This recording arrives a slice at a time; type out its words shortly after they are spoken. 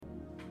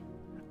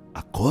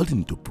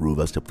According to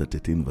Proverbs chapter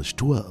 13 verse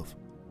 12,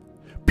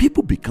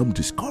 people become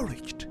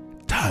discouraged,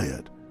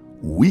 tired,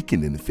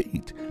 weakened in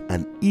faith,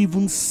 and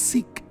even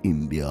sick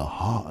in their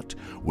heart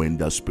when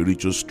their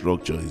spiritual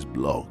structure is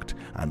blocked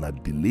and a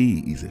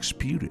delay is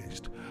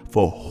experienced.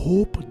 For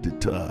hope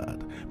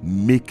deferred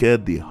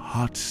maketh the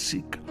heart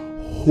sick.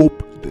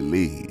 Hope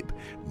delayed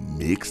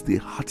makes the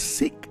heart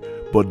sick,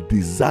 but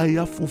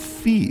desire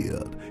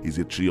fulfilled is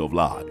a tree of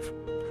life.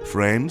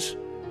 Friends,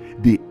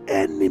 the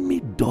enemy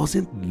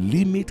doesn't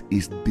limit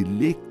his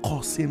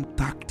delay-causing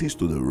tactics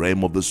to the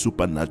realm of the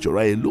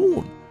supernatural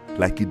alone,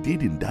 like he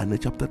did in Daniel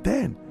chapter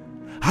 10.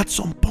 At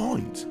some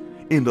point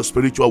in the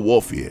spiritual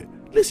warfare,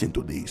 listen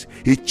to this,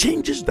 he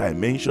changes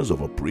dimensions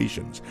of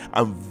operations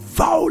and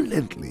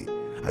violently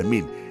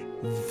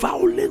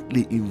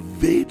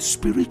invades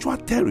spiritual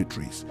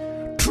territories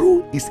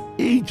through his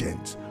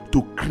agents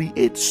to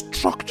create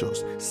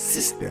structures,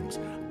 systems,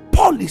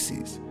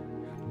 policies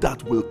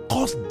that will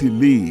cause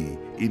delay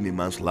in a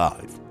man's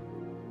life.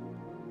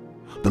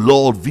 The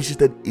Lord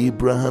visited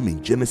Abraham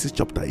in Genesis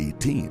chapter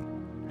 18,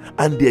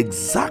 and the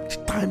exact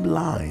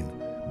timeline,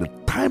 the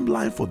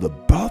timeline for the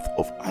birth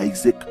of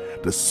Isaac,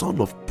 the son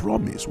of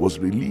promise, was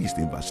released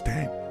in verse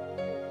 10.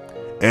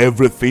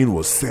 Everything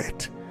was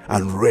set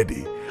and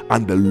ready,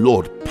 and the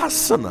Lord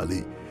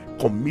personally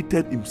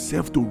committed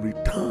himself to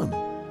return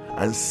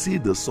and see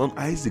the son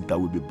Isaac that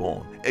will be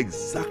born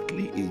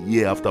exactly a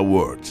year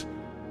afterwards.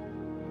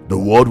 The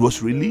word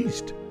was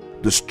released.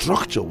 The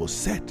structure was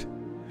set.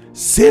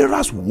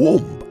 Sarah's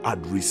womb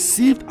had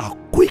received a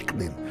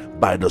quickening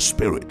by the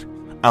Spirit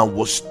and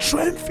was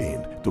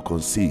strengthened to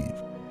conceive.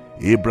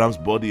 Abraham's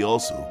body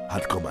also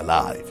had come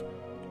alive.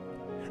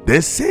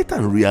 Then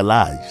Satan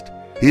realized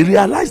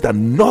that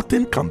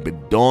nothing can be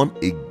done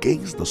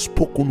against the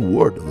spoken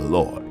word of the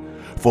Lord,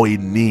 for he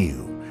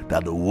knew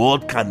that the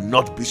word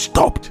cannot be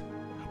stopped,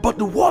 but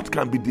the word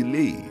can be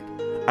delayed.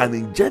 And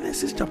in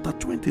Genesis chapter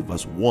 20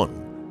 verse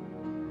 1,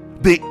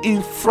 the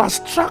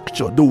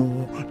infrastructure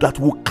that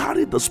will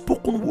carry the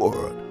spoken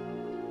word,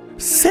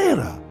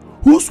 Sarah,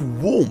 whose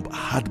womb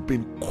had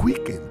been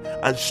quickened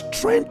and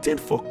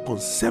strengthened for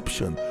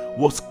conception,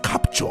 was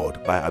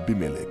captured by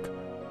Abimelech.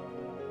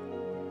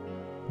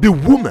 The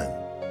woman,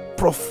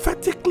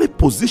 prophetically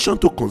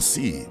positioned to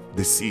conceive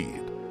the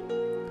seed,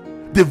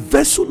 the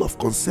vessel of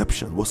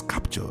conception, was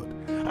captured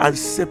and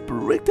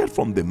separated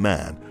from the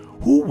man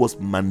who was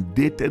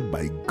mandated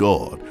by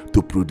God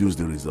to produce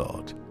the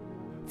result.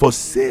 For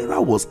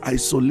Sarah was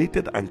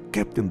isolated and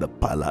kept in the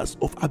palace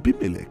of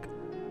Abimelech.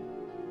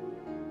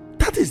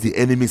 That is the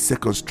enemy's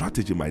second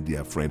strategy, my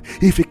dear friend.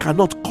 If he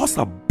cannot cause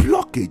a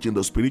blockage in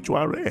the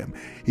spiritual realm,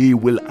 he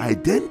will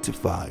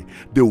identify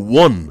the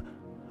one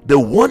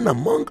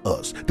among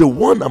us, the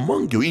one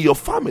among you, in your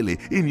family,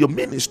 in your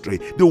ministry,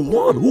 the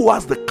one who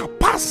has the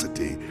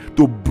capacity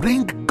to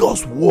bring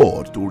God's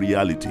word to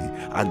reality,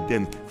 and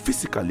then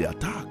physically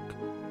attack.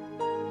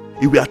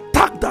 He will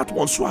attack that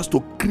one so as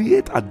to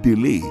create a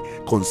delay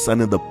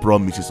concerning the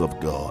promises of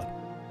God.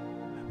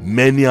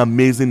 Many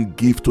amazing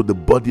gifts to the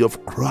body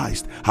of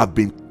Christ have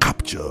been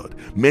captured.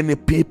 Many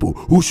people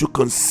who should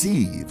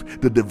conceive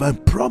the divine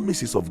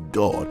promises of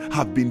God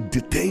have been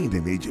detained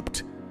in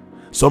Egypt.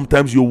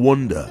 Sometimes you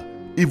wonder,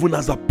 even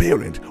as a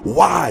parent,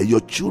 why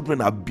your children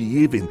are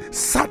behaving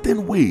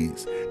certain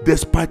ways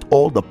despite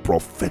all the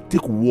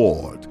prophetic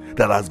word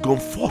that has gone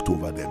forth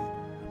over them.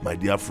 My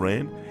dear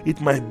friend, it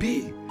might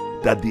be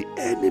that the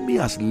enemy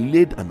has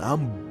laid an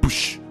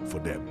ambush for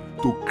them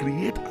to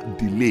create a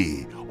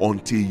delay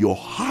until your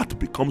heart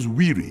becomes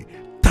weary,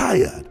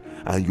 tired,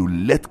 and you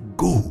let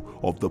go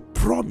of the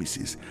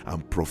promises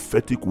and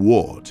prophetic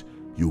words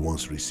you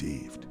once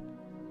received.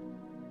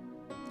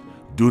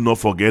 Do not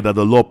forget that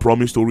the Lord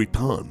promised to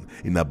return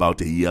in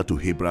about a year to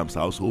Abraham's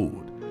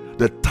household.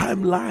 The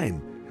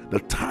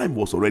time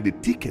was already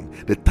ticking.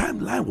 The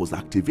timeline was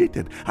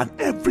activated, and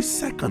every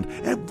second,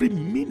 every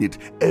minute,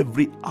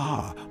 every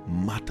hour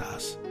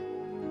matters.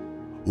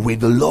 Will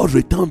the Lord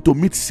return to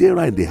meet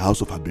Sarah in the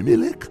house of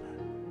Abimelech?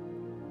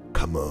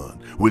 Come on,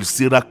 will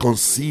Sarah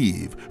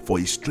conceive for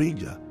a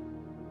stranger?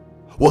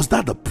 Was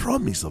that the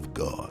promise of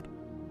God?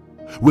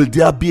 Will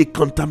there be a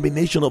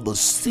contamination of the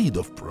seed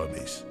of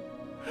promise?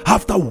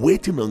 After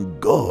waiting on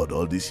God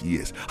all these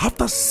years,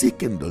 after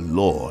seeking the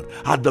Lord,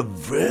 at the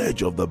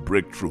verge of the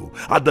breakthrough,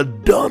 at the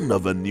dawn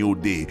of a new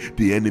day,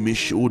 the enemy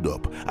showed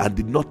up and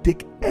did not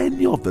take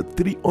any of the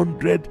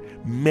 300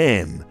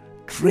 men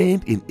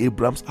trained in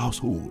Abraham's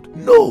household.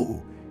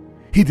 No,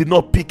 he did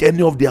not pick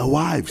any of their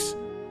wives.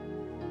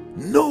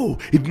 No,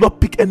 he did not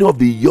pick any of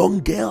the young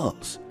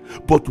girls,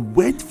 but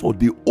went for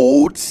the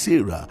old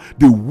Sarah,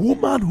 the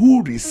woman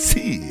who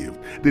received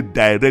the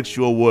direct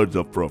sure words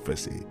of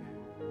prophecy.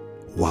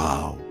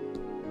 Wow,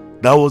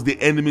 that was the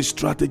enemy's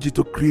strategy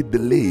to create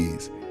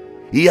delays.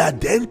 He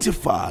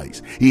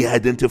identified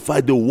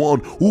the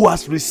one who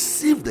has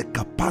received the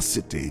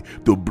capacity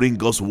to bring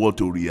God's word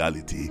to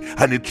reality,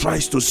 and he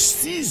tries to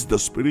seize the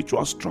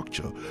spiritual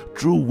structure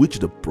through which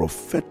the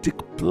prophetic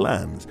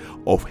plans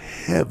of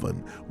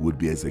heaven would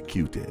be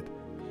executed.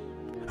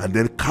 and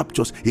then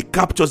he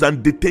captures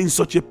and detains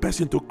such a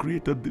person to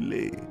create a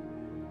delay.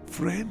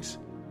 Friends,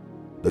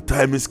 the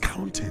time is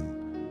counting.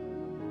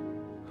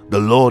 The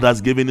Lord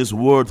has given his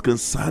word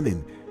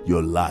concerning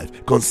your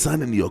life,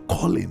 concerning your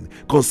calling,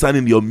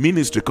 concerning your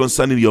ministry,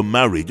 concerning your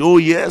marriage. Oh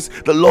yes,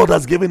 the Lord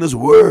has given his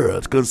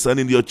word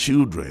concerning your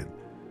children.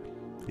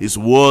 His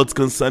words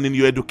concerning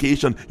your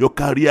education, your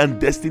career and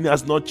destiny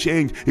has not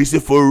changed. He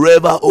said,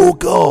 forever, O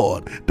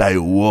God, thy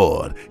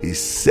word is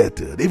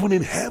settled. Even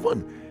in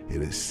heaven,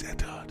 it is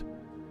settled.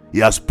 He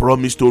has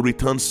promised to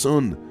return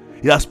soon.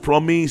 He has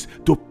promised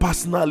to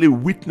personally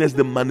witness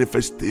the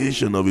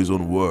manifestation of his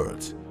own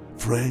words.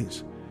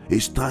 Friends,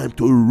 it's time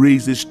to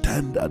raise the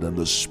standard and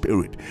the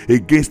spirit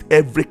against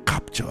every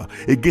capture,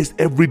 against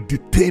every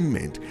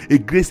detainment,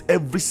 against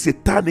every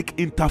satanic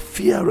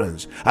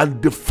interference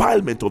and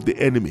defilement of the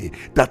enemy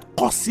that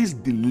causes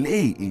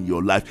delay in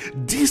your life.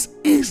 This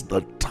is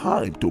the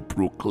time to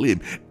proclaim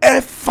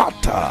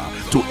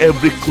Ephphatah to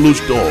every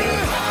closed door.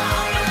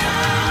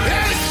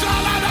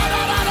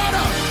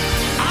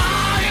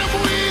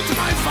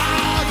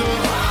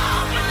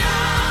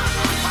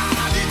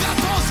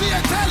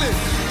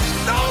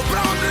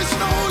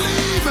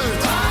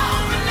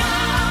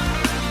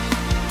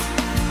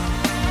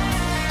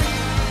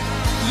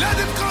 Let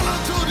him call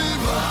unto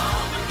thee.